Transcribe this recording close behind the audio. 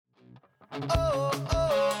Welcome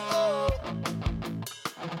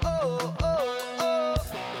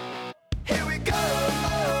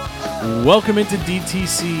into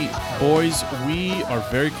DTC, boys. We are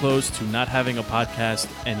very close to not having a podcast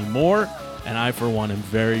anymore, and I, for one, am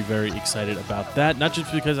very, very excited about that. Not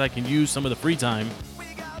just because I can use some of the free time,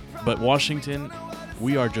 but Washington,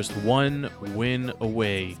 we are just one win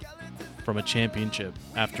away from a championship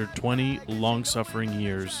after 20 long-suffering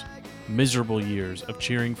years, miserable years of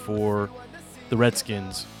cheering for the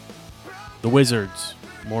Redskins, the Wizards,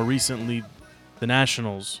 more recently the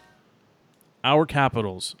Nationals. Our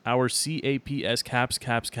Capitals, our CAPS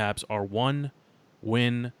Caps are one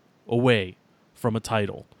win away from a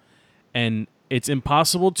title. And it's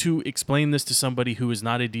impossible to explain this to somebody who is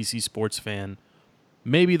not a DC sports fan.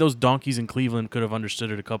 Maybe those donkeys in Cleveland could have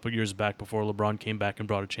understood it a couple years back before LeBron came back and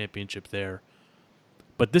brought a championship there.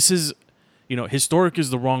 But this is, historic is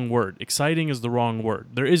the wrong word. Exciting is the wrong word.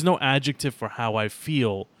 There is no adjective for how I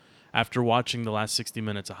feel after watching the last 60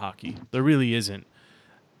 minutes of hockey. There really isn't.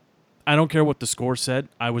 I don't care what the score said.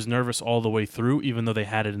 I was nervous all the way through, even though they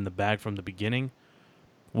had it in the bag from the beginning.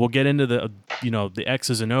 We'll get into the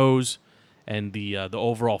X's and O's and the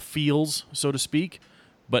overall feels, so to speak.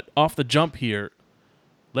 But off the jump here,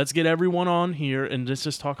 let's get everyone on here and let's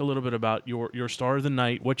just talk a little bit about your star of the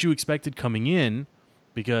night, what you expected coming in,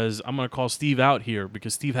 because I'm going to call Steve out here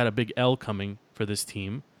because Steve had a big L coming for this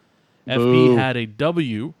team. Boo. FB had a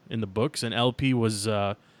W in the books, and LP was...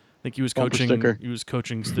 I think he was coaching. Sticker. He was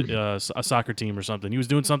coaching a soccer team or something. He was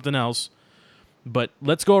doing something else. But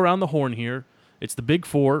let's go around the horn here. It's the Big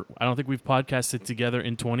Four. I don't think we've podcasted together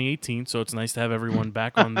in 2018, so it's nice to have everyone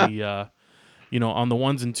back on the, on the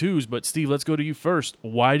ones and twos. But Steve, let's go to you first.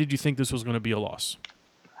 Why did you think this was going to be a loss?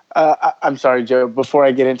 I'm sorry, Joe. Before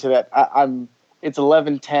I get into that, it's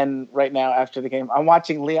 11:10 right now after the game. I'm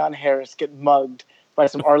watching Leon Harris get mugged by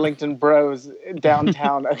some Arlington bros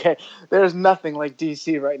downtown. Okay, there's nothing like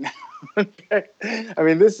DC right now. Okay? I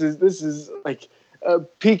mean, this is like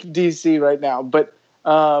peak DC right now. But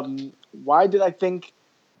why did I think?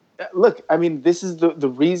 Look, I mean, this is the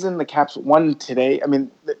reason the Caps won today. I mean,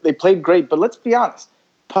 they played great, but let's be honest.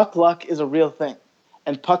 Puck luck is a real thing,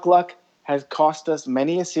 and puck luck has cost us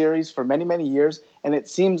many a series for many, many years. And it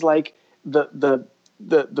seems like the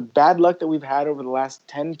bad luck that we've had over the last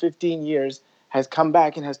 10, 15 years has come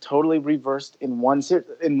back and has totally reversed in one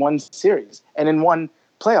series and in one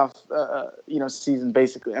playoff season,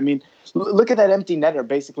 basically. I mean, look at that empty netter,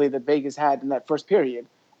 basically, that Vegas had in that first period.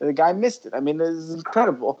 The guy missed it. I mean, this is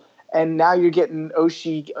incredible. And now you're getting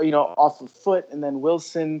Oshie, off the foot, and then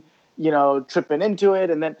Wilson, tripping into it.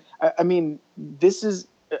 And then, I mean, this is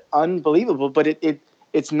unbelievable, but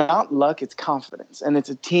it's not luck, it's confidence. And it's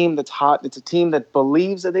a team that's hot. It's a team that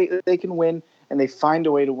believes that they can win, and they find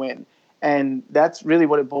a way to win. And that's really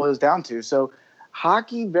what it boils down to. So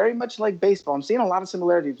hockey, very much like baseball. I'm seeing a lot of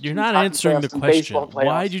similarities. You're not answering the question.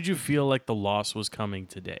 Why did you feel like the loss was coming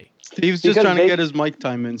today? Steve's just trying to get his mic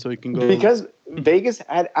time in so he can go. Because Vegas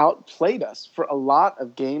had outplayed us for a lot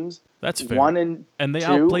of games. That's fair. 1 and 2. And they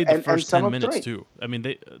outplayed the first 10 minutes, 3. too. I mean,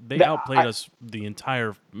 they outplayed us the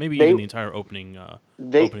entire, even the entire opening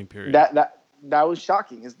period. That was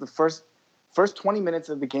shocking. Is the first 20 minutes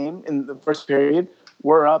of the game in the first period,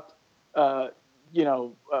 we're up, what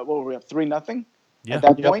were we up 3-0 at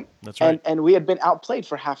that point? That's right. And we had been outplayed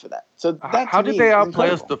for half of that. So how did they outplay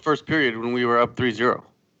us the first period when we were up 3-0?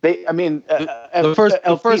 The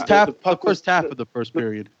first half of the first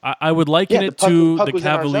period. I would liken it to the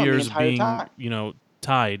Cavaliers being,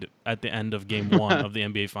 tied at the end of Game 1 of the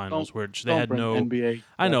NBA Finals, which they had no NBA.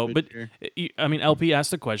 I know, but I mean, LP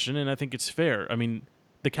asked the question, and I think it's fair. I mean,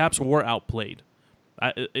 the Caps were outplayed.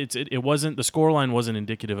 It wasn't, the scoreline wasn't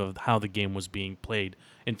indicative of how the game was being played.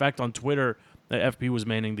 In fact, on Twitter, the FP was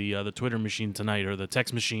manning the Twitter machine tonight, or the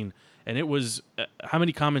text machine, and it was how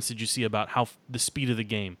many comments did you see about the speed of the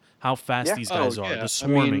game, how fast these guys are, the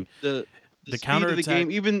swarming, the counter of the game,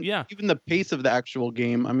 even the pace of the actual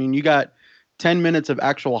game. I mean, you got 10 minutes of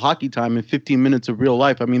actual hockey time and 15 minutes of real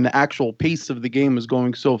life. I mean, the actual pace of the game is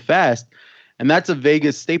going so fast, and that's a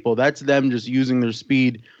Vegas staple. That's them just using their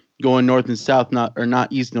speed, going north and south, not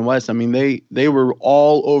east and west. I mean, they were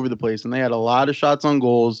all over the place, and they had a lot of shots on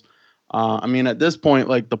goals. I mean, at this point,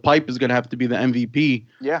 like, the pipe is going to have to be the MVP.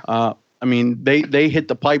 Yeah. I mean, they hit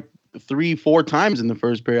the pipe 3-4 times in the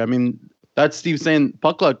first period. I mean, that's Steve saying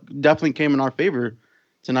puck luck definitely came in our favor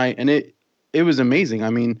tonight, and it was amazing. I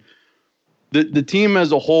mean, the team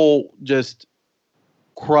as a whole just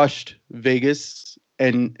crushed Vegas,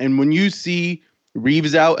 and when you see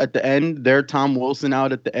Reeves out at the end, Tom Wilson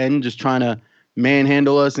out at the end, just trying to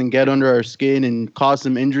manhandle us and get under our skin and cause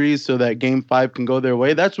some injuries so that Game 5 can go their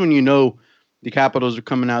way, that's when you know the Capitals are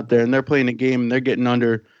coming out there and they're playing a game and they're getting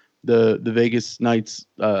under the Vegas Knights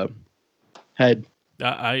head.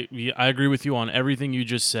 I agree with you on everything you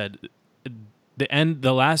just said.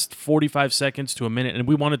 The last 45 seconds to a minute, and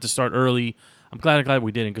we wanted to start early. I'm glad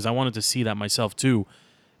we didn't, because I wanted to see that myself too.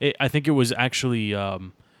 I think it was actually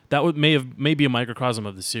that may be a microcosm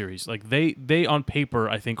of the series. Like they on paper,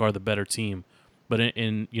 I think, are the better team, but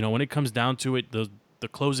in when it comes down to it, the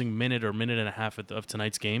closing minute or minute and a half of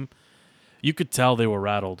tonight's game, you could tell they were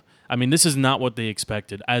rattled. I mean, this is not what they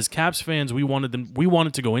expected. As Caps fans, we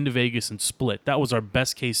wanted to go into Vegas and split. That was our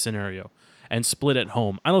best case scenario, and split at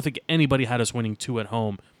home. I don't think anybody had us winning 2 at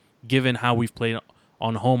home, given how we've played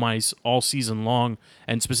on home ice all season long,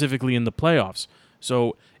 and specifically in the playoffs.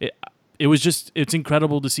 So it's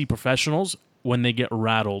incredible to see professionals when they get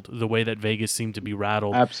rattled the way that Vegas seemed to be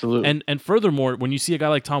rattled. Absolutely. And furthermore, when you see a guy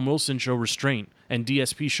like Tom Wilson show restraint and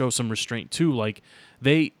DSP show some restraint too, like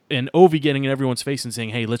and Ovi getting in everyone's face and saying,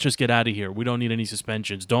 "Hey, let's just get out of here. We don't need any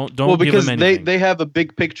suspensions. Don't give them anything." They have a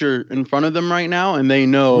big picture in front of them right now, and they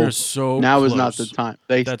know now close. Is not the time.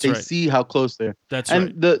 They see how close they're. That's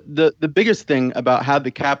and right. The biggest thing about how the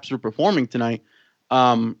Caps were performing tonight,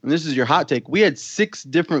 and this is your hot take, we had 6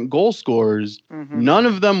 different goal scorers. Mm-hmm. None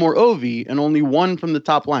of them were Ovi, and only one from the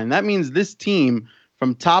top line. That means this team,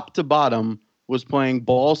 from top to bottom, was playing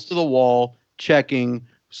balls to the wall, checking,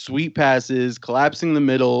 sweet passes, collapsing the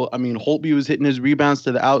middle. I mean, Holtby was hitting his rebounds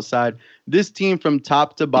to the outside. This team from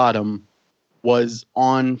top to bottom was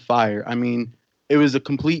on fire. I mean, it was a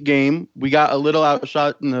complete game. We got a little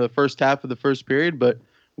outshot in the first half of the first period, but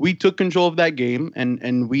we took control of that game,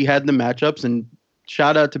 and we had the matchups. And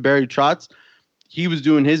shout out to Barry Trotz. He was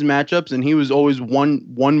doing his matchups, and he was always one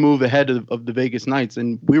move ahead of the Vegas Knights,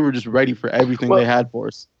 and we were just ready for everything they had for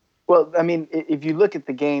us. Well, I mean, if you look at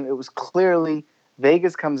the game, it was clearly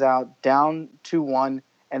Vegas comes out down 2-1,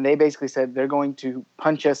 and they basically said they're going to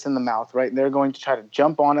punch us in the mouth, right? They're going to try to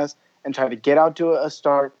jump on us and try to get out to a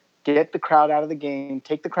start, get the crowd out of the game,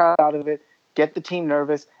 take the crowd out of it, get the team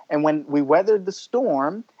nervous. And when we weathered the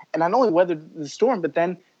storm, and not only weathered the storm, but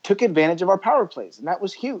then took advantage of our power plays, and that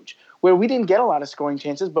was huge, where we didn't get a lot of scoring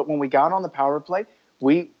chances, but when we got on the power play,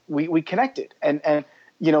 we connected. And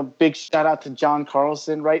big shout out to John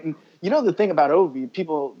Carlson, right? And the thing about Ovi,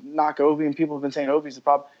 people knock Ovi, and people have been saying Ovi's the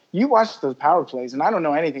problem. You watch those power plays, and I don't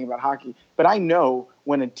know anything about hockey, but I know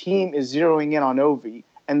when a team is zeroing in on Ovi,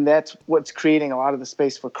 and that's what's creating a lot of the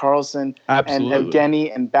space for Carlson and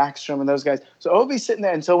Evgeny and Backstrom and those guys. So Ovi's sitting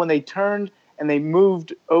there, and so when they turned and they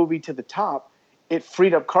moved Ovi to the top, it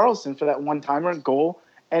freed up Carlson for that one-timer goal.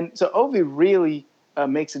 And so Ovi really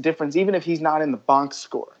makes a difference, even if he's not in the box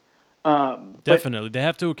score. Definitely. They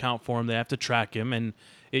have to account for him. They have to track him. And,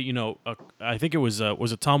 I think it was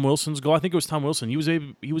it Tom Wilson's goal? I think it was Tom Wilson. He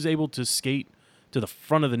was able to skate to the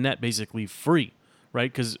front of the net basically free,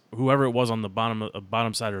 right? Because whoever it was on the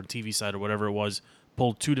bottom side or TV side or whatever it was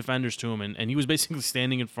pulled 2 defenders to him, and he was basically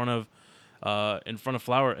standing in front of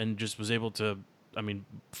Flower and just was able to,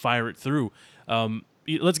 fire it through.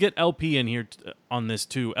 Let's get LP in here on this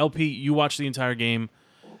too. LP, you watched the entire game.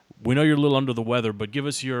 We know you're a little under the weather, but give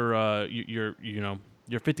us your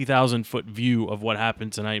 50,000-foot view of what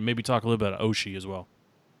happened tonight. Maybe talk a little bit about Oshie as well.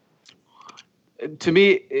 To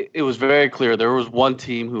me, it was very clear there was one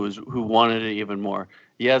team who wanted it even more.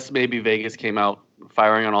 Yes, maybe Vegas came out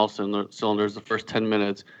firing on all cylinders the first 10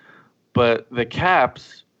 minutes, but the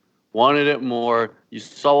Caps wanted it more. You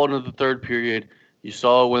saw it in the third period. You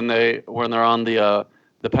saw when they're on the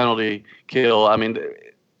penalty kill. I mean,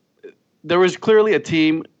 there was clearly a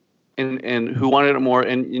team and who wanted it more,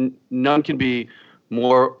 and none can be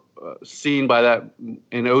more seen by that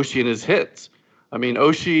in Oshie and his hits. I mean,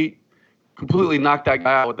 Oshie completely knocked that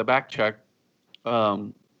guy out with the back check.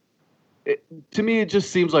 To me, it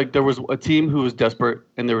just seems like there was a team who was desperate,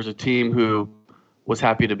 and there was a team who was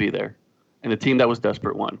happy to be there, and the team that was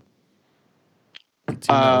desperate won. The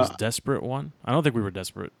team that was desperate won? I don't think we were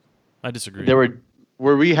desperate. I disagree.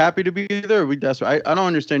 Were we happy to be there? Or were we desperate? I don't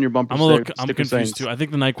understand your bumper. I'm confused too. I think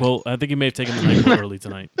he may have taken the NyQuil early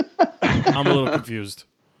tonight. I'm a little confused.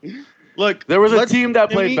 Look, there was a team that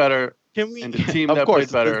played better. And the team that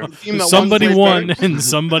played better. Somebody won and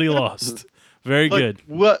somebody lost. Very good.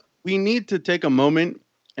 What we need to take a moment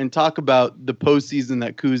and talk about the postseason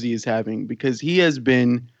that Kuzi is having, because he has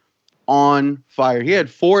been on fire. He had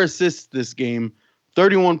 4 assists this game,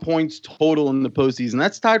 31 points total in the postseason.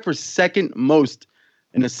 That's tied for second most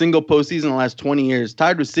in a single postseason in the last 20 years.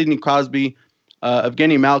 Tied with Sidney Crosby.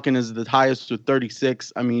 Evgeny Malkin is the highest with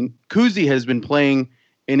 36. I mean, Kuzi has been playing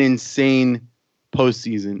an insane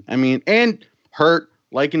postseason. I mean, and hurt,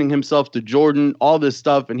 likening himself to Jordan, all this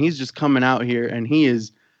stuff, and he's just coming out here and he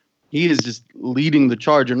is just leading the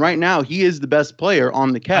charge. And right now, he is the best player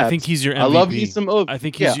on the Cavs. I think he's your MVP. I love me some Obi. I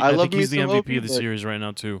think he's the MVP Obi, of the series right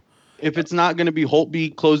now too. If it's not going to be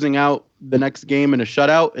Holtby closing out the next game in a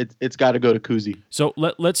shutout, it's got to go to Kuzi. So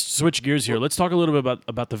let's switch gears here. Let's talk a little bit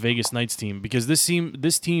about the Vegas Knights team, because this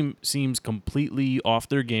team seems completely off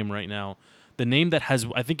their game right now. The name that has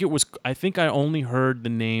I think I only heard the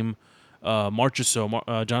name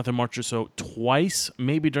Marchessault, Jonathan Marchessault twice,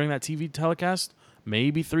 maybe during that TV telecast,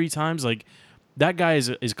 maybe 3 times. Like, that guy is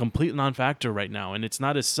a complete non-factor right now, and it's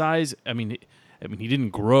not his size. I mean, he didn't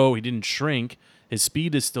grow, he didn't shrink. His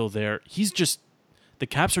speed is still there. He's just, the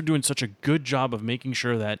Caps are doing such a good job of making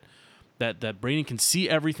sure that Brady can see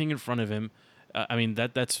everything in front of him. I mean,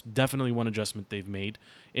 that's definitely one adjustment they've made.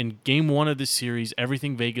 In Game 1 of this series,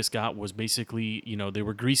 everything Vegas got was basically, they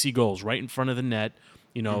were greasy goals right in front of the net.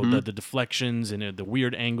 The deflections and the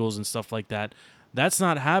weird angles and stuff like that. That's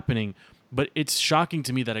not happening. But it's shocking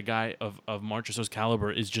to me that a guy of Marchessault's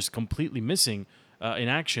caliber is just completely missing in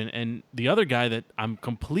action. And the other guy that I'm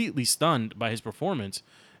completely stunned by his performance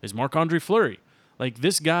is Marc-Andre Fleury. Like,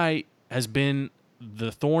 this guy has been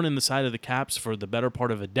the thorn in the side of the Caps for the better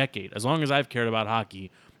part of a decade. As long as I've cared about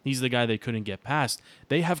hockey, he's the guy they couldn't get past.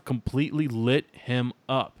 They have completely lit him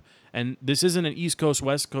up. And this isn't an East Coast,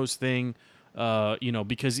 West Coast thing,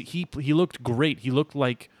 because he looked great. He looked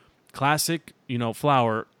like classic,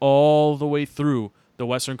 Flower all the way through the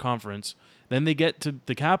Western Conference. Then they get to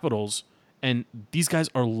the Capitals, and these guys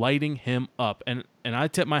are lighting him up. And I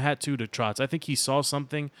tip my hat to Trotz. I think he saw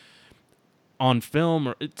something on film,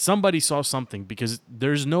 or somebody saw something, because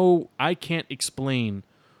I can't explain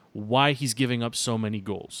why he's giving up so many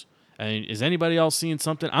goals. And is anybody else seeing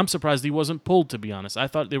something? I'm surprised he wasn't pulled, to be honest. I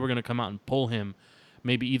thought they were going to come out and pull him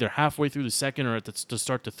maybe either halfway through the second or to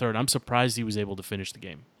start the third. I'm surprised he was able to finish the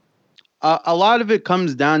game. A lot of it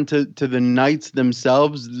comes down to the Knights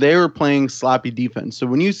themselves. They were playing sloppy defense. So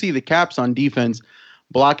when you see the Caps on defense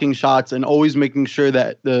blocking shots and always making sure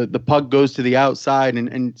that the puck goes to the outside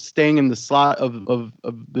and staying in the slot of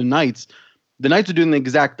the Knights are doing the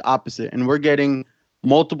exact opposite. And we're getting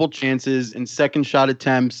multiple chances and second shot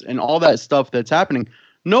attempts and all that stuff that's happening.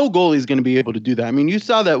 No goalie is going to be able to do that. I mean, you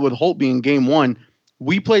saw that with Holtby in Game 1.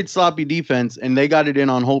 We played sloppy defense, and they got it in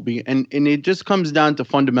on Holtby. And it just comes down to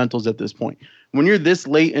fundamentals at this point. When you're this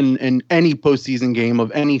late in any postseason game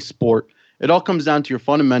of any sport, it all comes down to your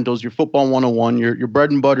fundamentals, your football 101, your bread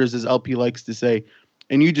and butters, as LP likes to say.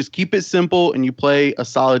 And you just keep it simple, and you play a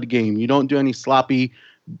solid game. You don't do any sloppy,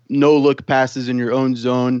 no-look passes in your own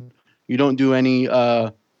zone. You don't do any... you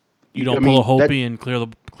don't pull a Holtby and clear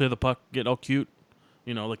the puck, get all cute?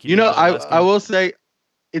 I will say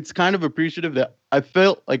it's kind of appreciative that I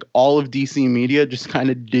felt like all of DC media just kind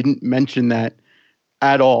of didn't mention that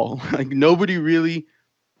at all. Like, nobody really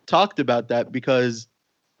talked about that because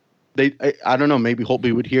I don't know, maybe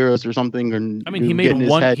Holtby would hear us or something.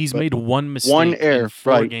 He's made one mistake in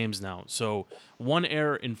 4 games now. So 1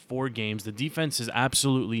 error in 4 games. The defense is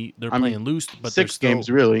absolutely, they're playing loose, but 6 games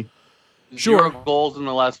really. Sure. 0 goals in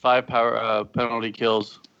the last 5 penalty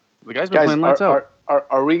kills. The guy's been playing lights out.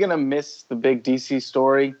 Are we going to miss the big DC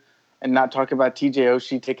story and not talk about TJ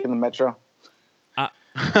Oshie taking the Metro?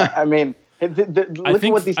 I mean, look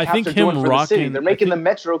at what these Caps are doing for the city. They're making the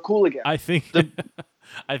Metro cool again. I think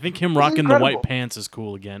him rocking the white pants is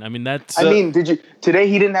cool again. I mean, that's... today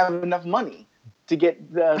he didn't have enough money to get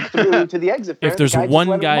through to the exit. If there's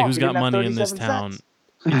one guy who's got money in this town,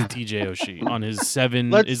 it's TJ Oshie on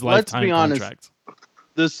his lifetime contract.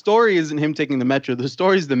 The story isn't him taking the Metro. The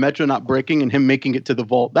story is the Metro not breaking and him making it to the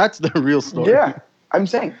vault. That's the real story. Yeah, I'm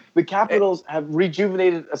saying the Capitals have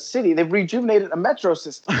rejuvenated a city. They've rejuvenated a Metro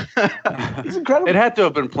system. It's incredible. It had to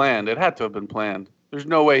have been planned. There's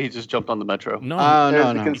no way he just jumped on the Metro. No.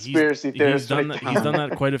 The conspiracy theorist. He's done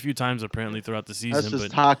that quite a few times apparently throughout the season. That's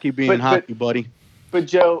just hockey being hockey, buddy. But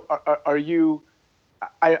Joe, are you?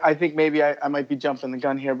 I think maybe I might be jumping the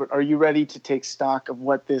gun here, but are you ready to take stock of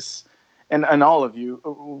what this? And all of you,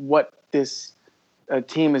 what this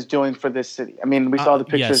team is doing for this city. I mean, we saw the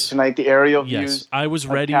pictures tonight, the aerial views. I was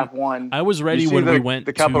ready. Cap One. I was ready when we went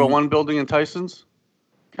the Capital One building in Tyson's.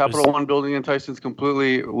 One building in Tyson's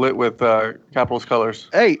completely lit with Capitals colors.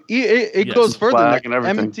 Hey, it goes further. Like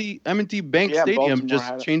M&T Bank Stadium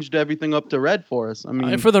just changed everything up to red for us. I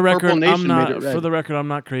mean, for the record, I'm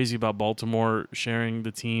not crazy about Baltimore sharing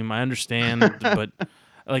the team. I understand, but.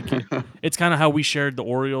 Like, it's kind of how we shared the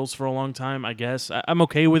Orioles for a long time, I guess. I'm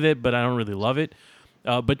okay with it, but I don't really love it.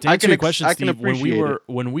 But to answer your question, Steve,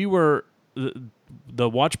 when we were the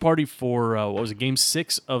watch party for what was it, Game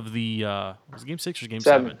 6 of the was it Game 6 or Game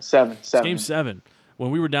 7? Seven. It's Game 7.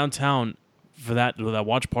 When we were downtown for that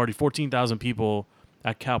watch party, 14,000 people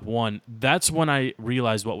at Cap One. That's when I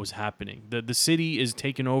realized what was happening. The city is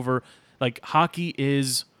taking over. Like hockey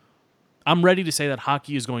is. I'm ready to say that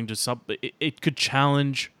hockey is going to it could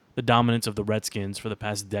challenge the dominance of the Redskins for the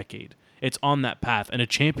past decade. It's on that path, and a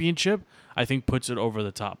championship, I think, puts it over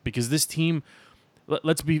the top because this team.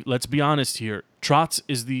 Let's be honest here. Trotz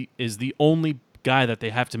is the only guy that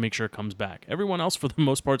they have to make sure comes back. Everyone else, for the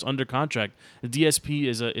most part, is under contract. The DSP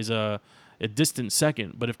is a distant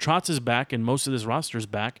second. But if Trotz is back and most of this roster is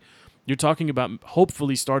back, you're talking about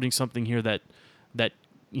hopefully starting something here that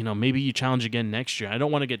maybe you challenge again next year. I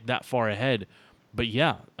don't want to get that far ahead, but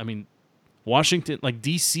yeah, I mean, Washington, like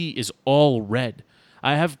DC, is all red.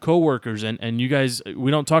 I have coworkers, and you guys,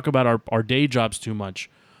 we don't talk about our day jobs too much.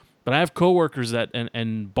 But I have coworkers that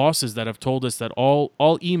and bosses that have told us that all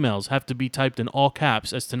emails have to be typed in all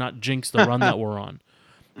caps as to not jinx the run that we're on.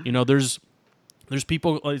 There's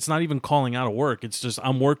people. It's not even calling out of work. It's just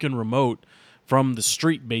I'm working remote from the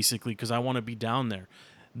street basically because I want to be down there.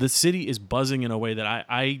 The city is buzzing in a way that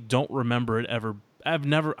I don't remember it ever. I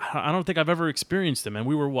don't think I've ever experienced it. Man,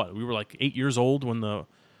 we were like 8 years old when the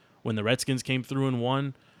Redskins came through and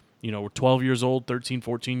won. We're 12 years old, 13,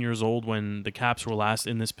 14 years old when the Caps were last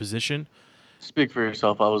in this position. Speak for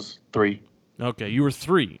yourself. I was 3. Okay, you were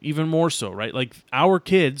 3, even more so, right? Like, our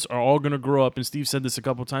kids are all going to grow up, and Steve said this a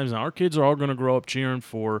couple of times now, our kids are all going to grow up cheering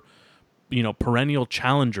for, perennial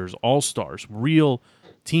challengers, all-stars, real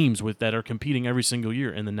teams that are competing every single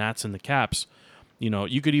year in the Nats and the Caps.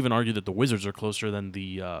 You could even argue that the Wizards are closer than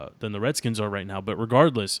the Redskins are right now, but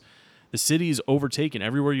regardless, the city is overtaken.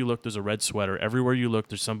 Everywhere you look, there's a red sweater. Everywhere you look,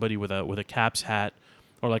 there's somebody with a Caps hat,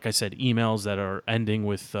 or like I said, emails that are ending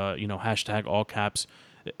with hashtag all caps.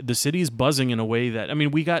 The city is buzzing in a way that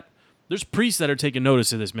there's priests that are taking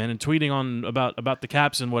notice of this, man, and tweeting on about the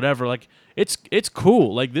Caps and whatever. Like it's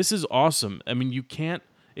cool. Like this is awesome. I mean, you can't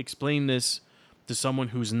explain this to someone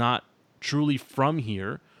who's not truly from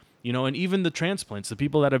here, and even the transplants, the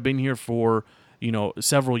people that have been here for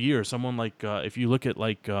several years. Someone like if you look at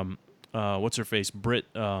like. What's her face? Britt.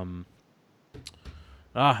 Help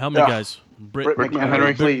me, guys. Britt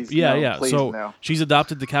McHenry, please. Yeah, no, yeah. Please, so no. she's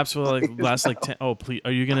adopted the Caps for like last 10. Oh, please.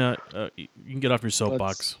 Are you gonna? You can get off your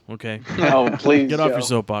soapbox, okay? Oh, please. Get off your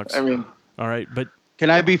soapbox. I mean, all right, but can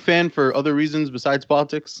I be fan for other reasons besides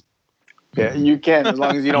politics? Yeah, you can as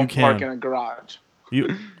long as you don't park in a garage.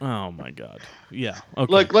 Oh my God. Yeah.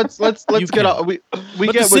 Okay. Look, let's get off. We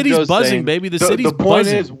but get the city's what Joe's buzzing, saying. baby. The city's the point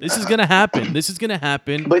buzzing. is, This is gonna happen. This is gonna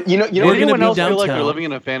happen. But We're gonna anyone be else feel like downtown. they're living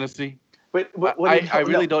in a fantasy? But I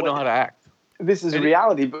really don't know how to act. This is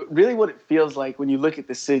reality, but really what it feels like when you look at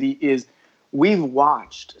the city is we've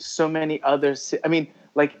watched so many other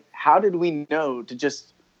how did we know to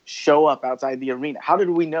just show up outside the arena? How did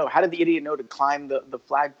we know? How did the idiot know to climb the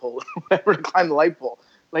flagpole or whatever, to climb the light pole?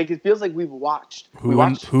 Like, it feels like we've watched.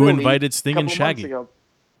 Who invited Sting and Shaggy?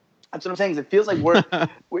 That's what I'm saying. Is it feels like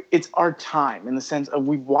it's our time in the sense of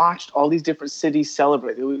we've watched all these different cities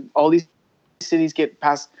celebrate. All these cities get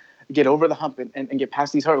over the hump and get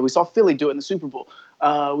past these hurdles. We saw Philly do it in the Super Bowl.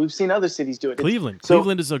 We've seen other cities do it.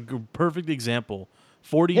 Cleveland is a perfect example.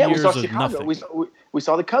 40 years we saw of Chicago. nothing. We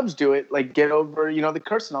saw the Cubs do it, like get over the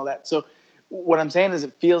curse and all that. So what I'm saying is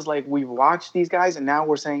it feels like we've watched these guys and now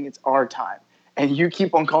we're saying it's our time. And you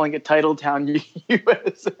keep on calling it Titletown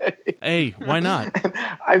USA. Hey, why not?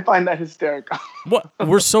 I find that hysterical. What?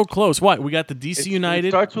 We're so close. What? We got the DC United,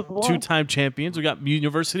 it starts with one. 2-time champions. We got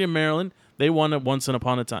University of Maryland. They won it once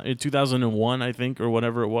upon a time in 2001, I think, or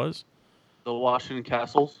whatever it was. The Washington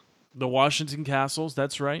Castles. The Washington Castles.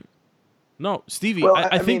 That's right. No, Stevie. Well,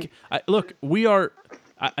 I think. Look, we are.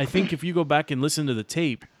 I think if you go back and listen to the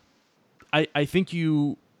tape, I think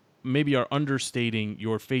you maybe are understating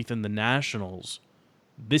your faith in the Nationals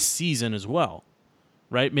this season as well,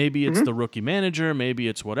 right? Maybe it's the rookie manager, maybe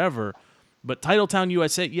it's whatever, but Titletown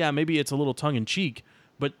USA, yeah, maybe it's a little tongue in cheek,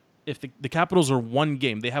 but if the Capitals are one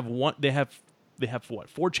game, they have what,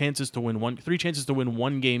 4 chances to win 3 chances to win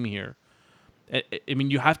one game here. I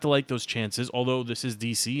mean, you have to like those chances, although this is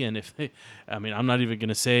DC, and I'm not even going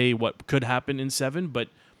to say what could happen in 7, but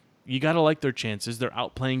you got to like their chances. They're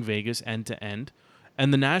outplaying Vegas end to end.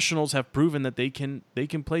 And the Nationals have proven that they can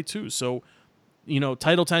play too. So,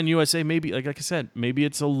 Titletown USA, maybe, like I said, maybe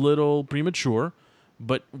it's a little premature,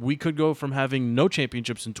 but we could go from having no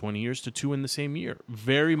championships in 20 years to 2 in the same year.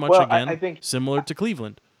 Very much, I think similar to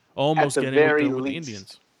Cleveland. Almost getting with the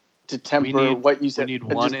Indians. To temper what you said. We need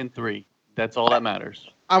 1 and 3. That's all that matters.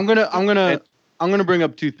 I'm gonna bring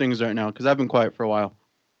up 2 things right now because I've been quiet for a while.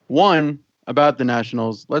 One, about the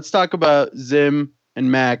Nationals. Let's talk about Zim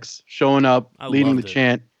and Max showing up, leading the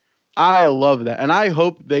chant. I love that. And I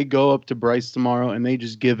hope they go up to Bryce tomorrow and they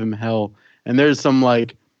just give him hell. And there's some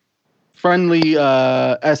like friendly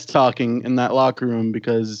talking in that locker room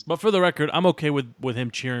because. But for the record, I'm okay with him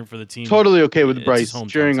cheering for the team. Totally okay with Bryce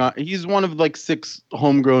cheering on. He's one of like 6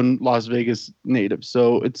 homegrown Las Vegas natives,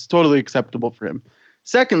 so it's totally acceptable for him.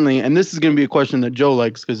 Secondly, and this is going to be a question that Joe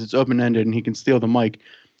likes because it's open ended and he can steal the mic.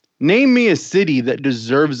 Name me a city that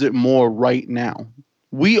deserves it more right now.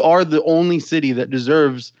 We are the only city that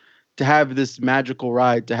deserves to have this magical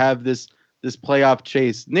ride, to have this playoff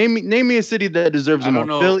chase. Name me a city that deserves it more.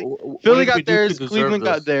 Philly got theirs. Cleveland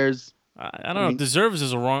got theirs. I don't know. Deserves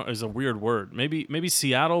is a weird word. Maybe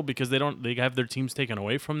Seattle because they have their teams taken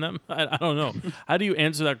away from them. I don't know. How do you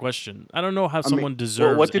answer that question? I don't know how someone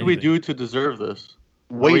deserves. What did anything. we do to deserve this?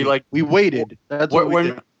 We waited. That's what we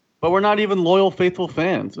did. But we're not even loyal, faithful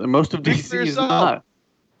fans, and most of DC is not.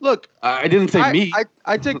 Look, I didn't say me.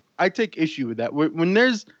 I take issue with that. When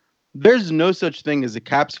there's no such thing as a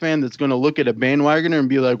Caps fan that's going to look at a bandwagoner and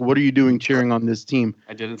be like, "What are you doing cheering on this team?"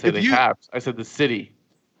 I didn't say Caps. I said the city.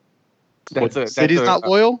 City's not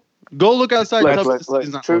loyal. Go look outside.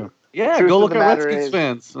 Yeah, go look at Redskins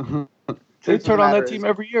fans. They turn on that team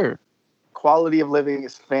every year. Quality of living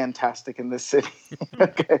is fantastic in this city.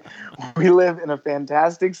 Okay, we live in a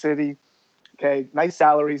fantastic city. Okay, nice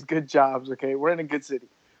salaries, good jobs. Okay, we're in a good city.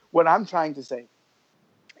 What I'm trying to say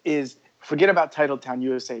is forget about Titletown,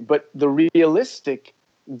 USA, but the realistic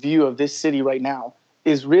view of this city right now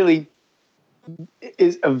is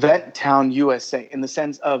Event Town, USA, in the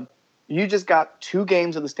sense of you just got 2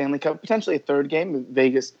 games of the Stanley Cup, potentially a 3rd game.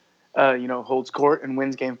 Vegas, holds court and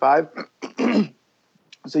wins Game 5.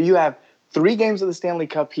 So you have 3 games of the Stanley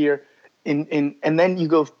Cup here, and then you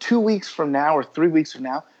go 2 weeks from now or 3 weeks from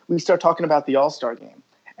now, we start talking about the All-Star game.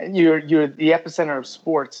 And you're the epicenter of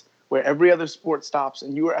sports where every other sport stops,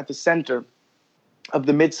 and you are at the center of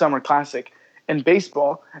the Midsummer Classic and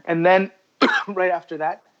baseball. And then right after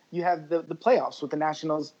that, you have the playoffs with the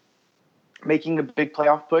Nationals making a big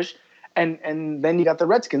playoff push. And then you got the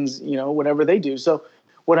Redskins, whatever they do. So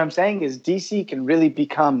what I'm saying is DC can really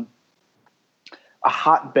become a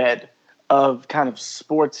hotbed of kind of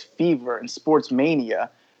sports fever and sports mania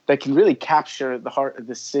that can really capture the heart of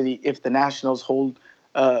the city if the Nationals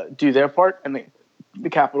do their part and the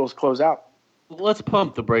Capitals close out. Let's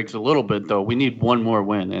pump the brakes a little bit, though. We need one more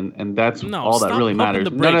win, and that's all that really matters.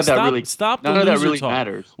 None of that really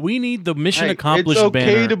matters. We need the mission accomplished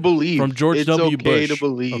banner from George W. Bush. To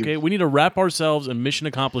believe. Okay, we need to wrap ourselves in mission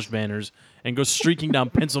accomplished banners and go streaking down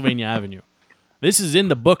Pennsylvania Avenue. This is in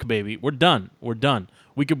the book, baby. We're done.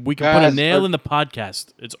 We could put a nail in the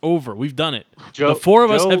podcast. It's over. We've done it. The 4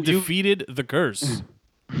 of us have defeated the curse.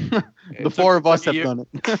 The 4 of us have done it.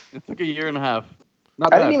 It took a year and a half.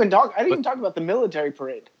 I didn't even talk about the military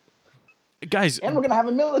parade. Guys, and we're going to have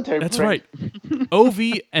a military parade. That's right.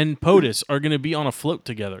 Ovi and POTUS are going to be on a float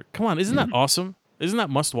together. Come on, isn't that awesome? Isn't that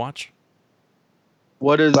must watch?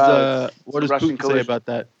 What does Putin say about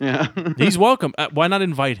that? Yeah. He's welcome. Why not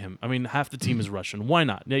invite him? I mean, half the team is Russian. Why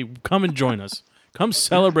not? Hey, come and join us. Come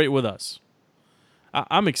celebrate with us.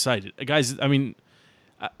 I'm excited. Guys, I mean,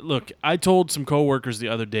 look, I told some coworkers the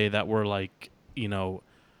other day that were like,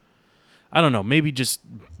 I don't know, maybe just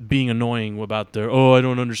being annoying about I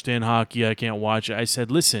don't understand hockey, I can't watch it. I said,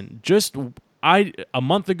 listen, a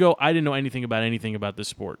month ago, I didn't know anything about this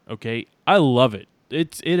sport, okay? I love it.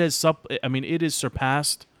 It has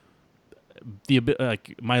surpassed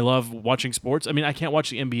my love watching sports. I mean, I can't watch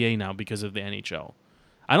the NBA now because of the NHL.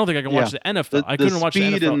 I don't think I can watch the NFL. I couldn't watch the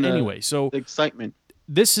NFL anyway. So the excitement.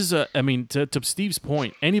 This is to Steve's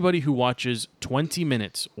point, anybody who watches 20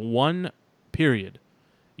 minutes, one period,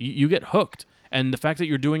 you get hooked. And the fact that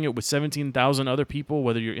you're doing it with 17,000 other people,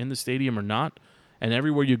 whether you're in the stadium or not, and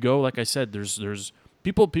everywhere you go, like I said, there's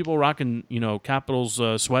people rocking, Capitals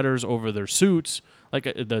sweaters over their suits. Like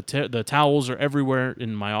the towels are everywhere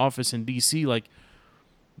in my office in DC. Like,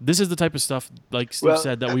 this is the type of stuff, like Steve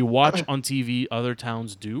said, that we watch on TV other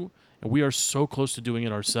towns do, and we are so close to doing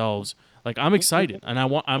it ourselves. Like, I'm excited, and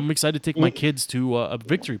I'm excited to take my kids to a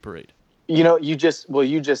victory parade. I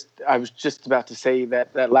was just about to say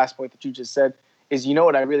that last point that you just said is,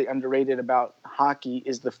 what I really underrated about hockey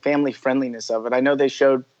is the family friendliness of it. I know they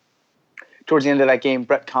showed towards the end of that game,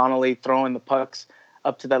 Brett Connolly throwing the pucks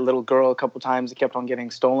up to that little girl a couple times. It kept on getting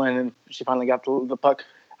stolen, and she finally got the puck.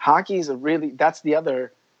 Hockey is that's the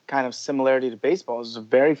other kind of similarity to baseball. It's a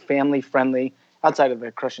very family friendly, outside of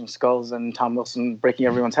the crushing skulls and Tom Wilson breaking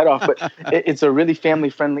everyone's head off, but it's a really family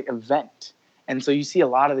friendly event. And so you see a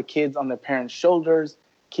lot of the kids on their parents' shoulders,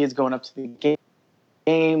 kids going up to the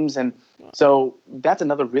games. And so that's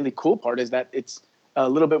another really cool part, is that it's a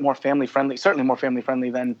little bit more family friendly, certainly more family friendly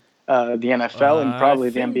than the NFL and probably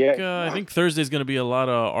the NBA. I think Thursday's going to be a lot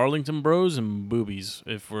of Arlington Bros and boobies,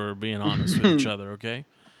 if we're being honest with each other, okay?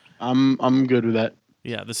 I'm good with that.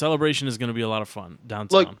 Yeah, the celebration is going to be a lot of fun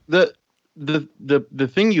downtown. Look, the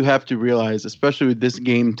thing you have to realize, especially with this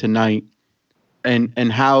game tonight,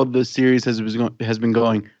 and how the series has been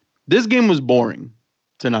going, this game was boring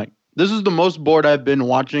tonight. This is the most bored I've been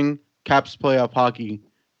watching Caps playoff hockey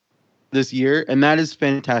this year, and that is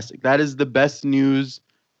fantastic. That is the best news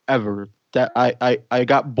ever. That I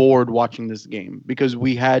got bored watching this game because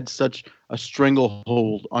we had such a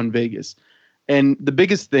stranglehold on Vegas. And the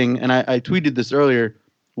biggest thing, and I tweeted this earlier,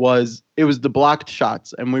 was it was the blocked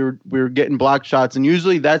shots, and we were getting blocked shots, and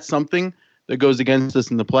usually that's something that goes against us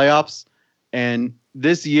in the playoffs. And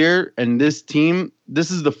this year and this team,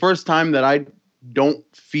 this is the first time that I don't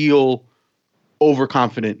feel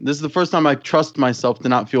overconfident. This is the first time I trust myself to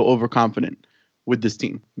not feel overconfident with this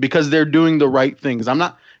team because they're doing the right things. I'm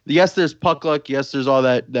not. Yes, there's puck luck. Yes, there's all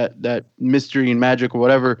that mystery and magic or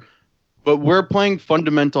whatever. But we're playing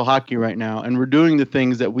fundamental hockey right now, and we're doing the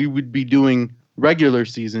things that we would be doing regular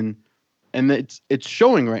season, and it's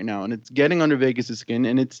showing right now, and it's getting under Vegas' skin,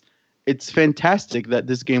 and it's fantastic that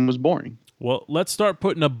this game was boring. Well, let's start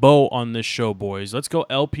putting a bow on this show, boys. Let's go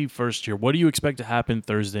LP first here. What do you expect to happen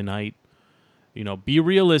Thursday night? Be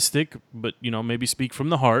realistic, but, maybe speak from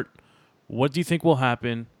the heart. What do you think will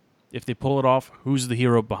happen if they pull it off? Who's the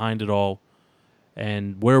hero behind it all?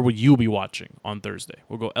 And where would you be watching on Thursday?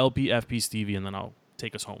 We'll go LP, FP, Stevie, and then I'll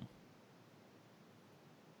take us home.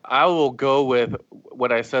 I will go with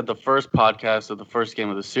what I said the first podcast of the first game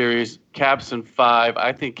of the series. Caps in 5.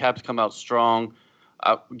 I think Caps come out strong.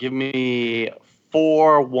 Give me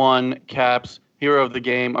 4-1 Caps. Hero of the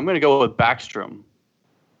game. I'm going to go with Backstrom.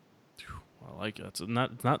 I like it. It's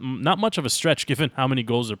not much of a stretch given how many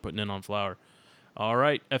goals they're putting in on Flower. All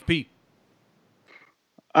right, FP.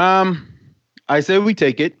 I say we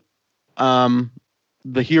take it.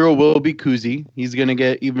 The hero will be Kuzi. He's going to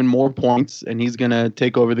get even more points, and he's going to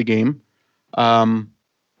take over the game.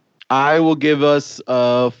 I will give us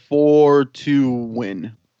a 4-2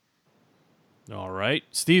 win. All right.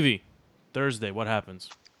 Stevie, Thursday, what happens?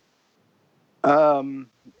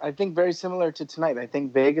 I think very similar to tonight. I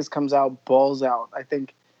think Vegas comes out, balls out. I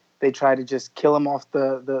think they try to just kill him off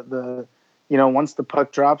the once the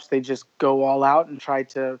puck drops, they just go all out and try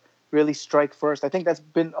to really strike first. I think that's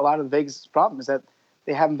been a lot of Vegas' problem, is that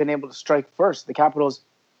they haven't been able to strike first. The Capitals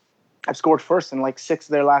have scored first in 6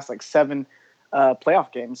 of their last 7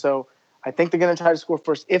 playoff games. So I think they're going to try to score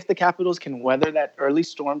first. If the Capitals can weather that early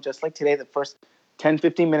storm, just like today, the first 10,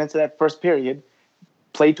 15 minutes of that first period,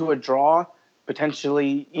 play to a draw,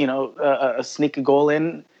 potentially, sneak a goal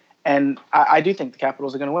in. And I do think the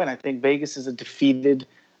Capitals are going to win. I think Vegas is a defeated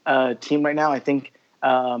team right now. I think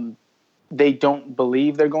they don't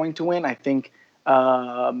believe they're going to win. I think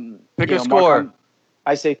pick a score.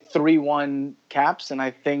 I say 3-1 Caps, and I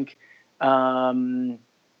think I'll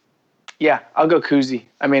go Kuzi.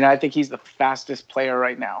 I mean, I think he's the fastest player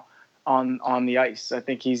right now on the ice. I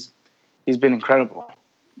think he's been incredible.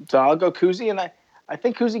 So I'll go Kuzi, and I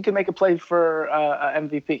think Kuzi can make a play for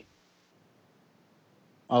MVP.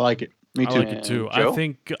 I like it. Me too. I like it too. Joe? I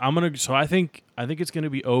think I'm gonna. So I think it's gonna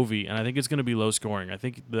be Ovi, and I think it's gonna be low scoring. I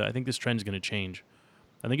think this trend is gonna change.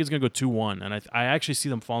 I think it's gonna go 2-1, and I actually see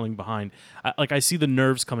them falling behind. I see the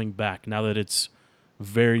nerves coming back now that it's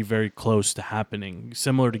very, very close to happening,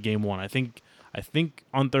 similar to Game 1. I think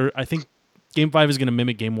Game 5 is gonna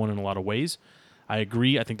mimic Game 1 in a lot of ways. I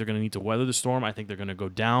agree. I think they're gonna need to weather the storm. I think they're gonna go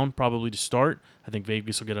down probably to start. I think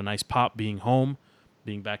Vegas will get a nice pop being home,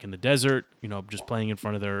 being back in the desert, just playing in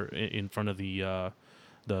front of the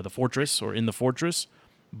fortress or in the fortress.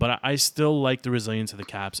 But I still like the resilience of the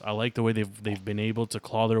Caps. I like the way they've been able to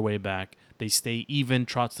claw their way back. They stay even.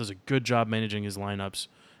 Trotz does a good job managing his lineups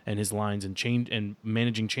and his lines and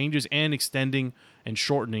managing changes and extending and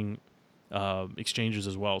shortening exchanges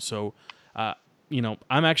as well. So, I'm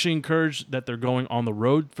actually encouraged that they're going on the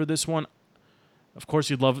road for this one. Of course,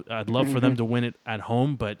 I'd love for them to win it at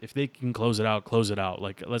home, but if they can close it out, close it out.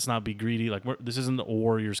 Let's not be greedy. This isn't the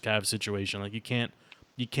Warriors-Cavs situation.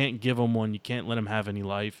 You can't give them one. You can't let him have any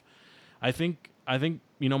life. I think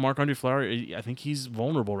Marc-Andre Fleury, I think he's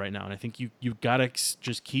vulnerable right now, and I think you gotta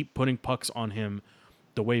just keep putting pucks on him,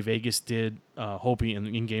 the way Vegas did Hopi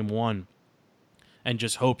in Game 1, and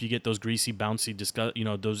just hope you get those greasy, bouncy,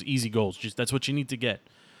 those easy goals. Just that's what you need to get.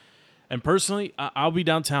 And personally, I'll be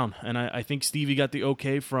downtown, and I think Stevie got the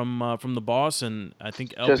okay from the boss, and I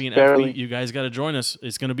think LP and FP, you guys got to join us.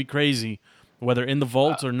 It's going to be crazy. Whether in the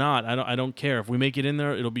vault or not, I don't care. If we make it in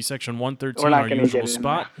there, it'll be section 113, We're not our gonna usual get in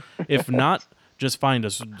spot. If not, just find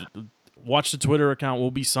us. Watch the Twitter account.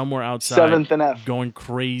 We'll be somewhere outside, 7th and F. going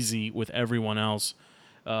crazy with everyone else.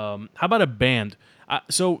 How about a band?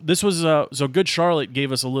 So this was so Good Charlotte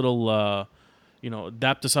gave us a little,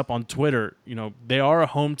 dapped us up on Twitter. They are a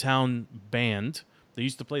hometown band. They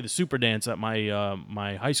used to play the Super Dance at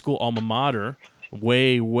my high school alma mater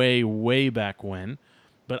way, way, way back when.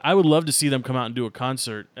 But I would love to see them come out and do a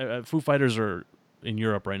concert. Foo Fighters are in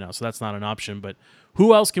Europe right now, so that's not an option. But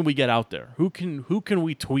who else can we get out there? Who can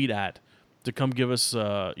we tweet at to come give us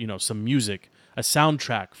some music, a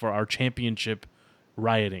soundtrack for our championship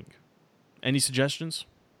rioting? Any suggestions?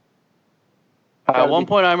 At one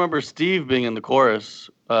point, I remember Steve being in the chorus.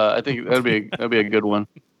 I think that'd be a good one.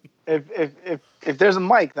 If there's a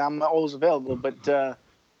mic, then I'm always available. But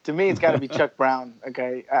to me, it's got to be Chuck Brown.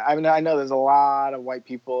 Okay, I mean, I know there's a lot of white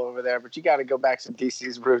people over there, but you got to go back to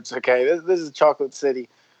DC's roots. Okay, this is Chocolate City,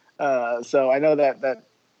 so I know that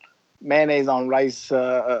mayonnaise on rice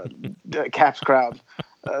Caps crowd.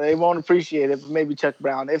 They won't appreciate it, but maybe Chuck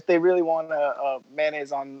Brown. If they really want a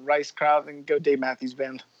mayonnaise on rice crowd, then go Dave Matthews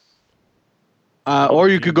Band. Or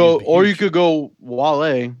you could go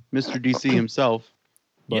Wale, Mr. DC himself.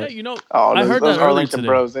 But, I heard those that earlier Arlington today.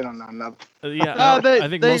 Bros, they don't know nothing. I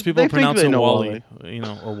think most people pronounce it Wally,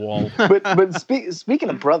 Wale. or Wall. But speaking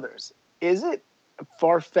of brothers, is it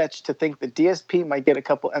far-fetched to think that DSP might get a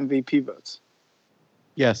couple MVP votes?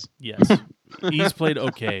 Yes. Yes. He's played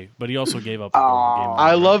okay, but he also gave up a goal in game one,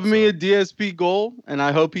 I right? love me a DSP goal, and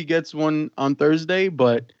I hope he gets one on Thursday.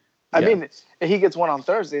 But I mean, if he gets one on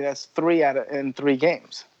Thursday, that's 3 in 3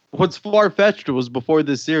 games. what's far-fetched was before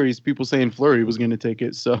this series, people saying Fleury was going to take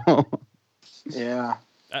it. So Yeah.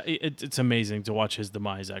 It's amazing to watch his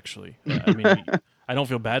demise. Actually, I mean, I don't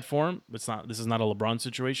feel bad for him. This is not a LeBron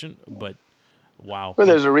situation, but wow. But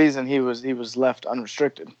there's a reason he was left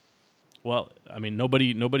unrestricted. Well, I mean,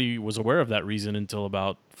 nobody was aware of that reason until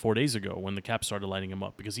about 4 days ago when the Caps started lighting him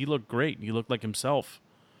up, because he looked great. He looked like himself,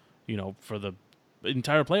 for the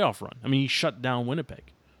entire playoff run. I mean, he shut down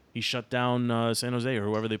Winnipeg. He shut down San Jose or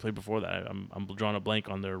whoever they played before that. I'm drawing a blank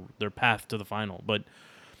on their path to the final. But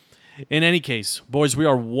in any case, boys, we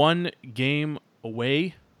are 1 game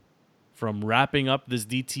away from wrapping up this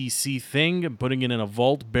DTC thing and putting it in a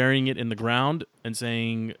vault, burying it in the ground, and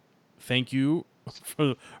saying thank you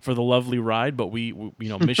for the lovely ride, but we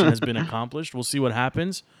mission has been accomplished. We'll see what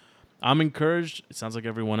happens. I'm encouraged. It sounds like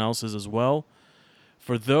everyone else is as well.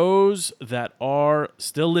 For those that are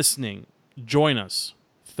still listening, join us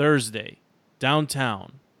Thursday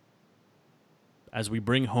downtown as we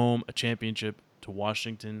bring home a championship to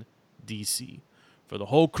Washington, D.C. For the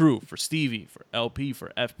whole crew, for Stevie, for LP,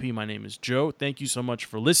 for FP, my name is Joe. Thank you so much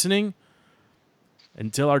for listening.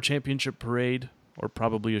 Until our championship parade, or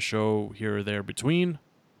probably a show here or there between,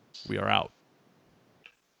 we are out.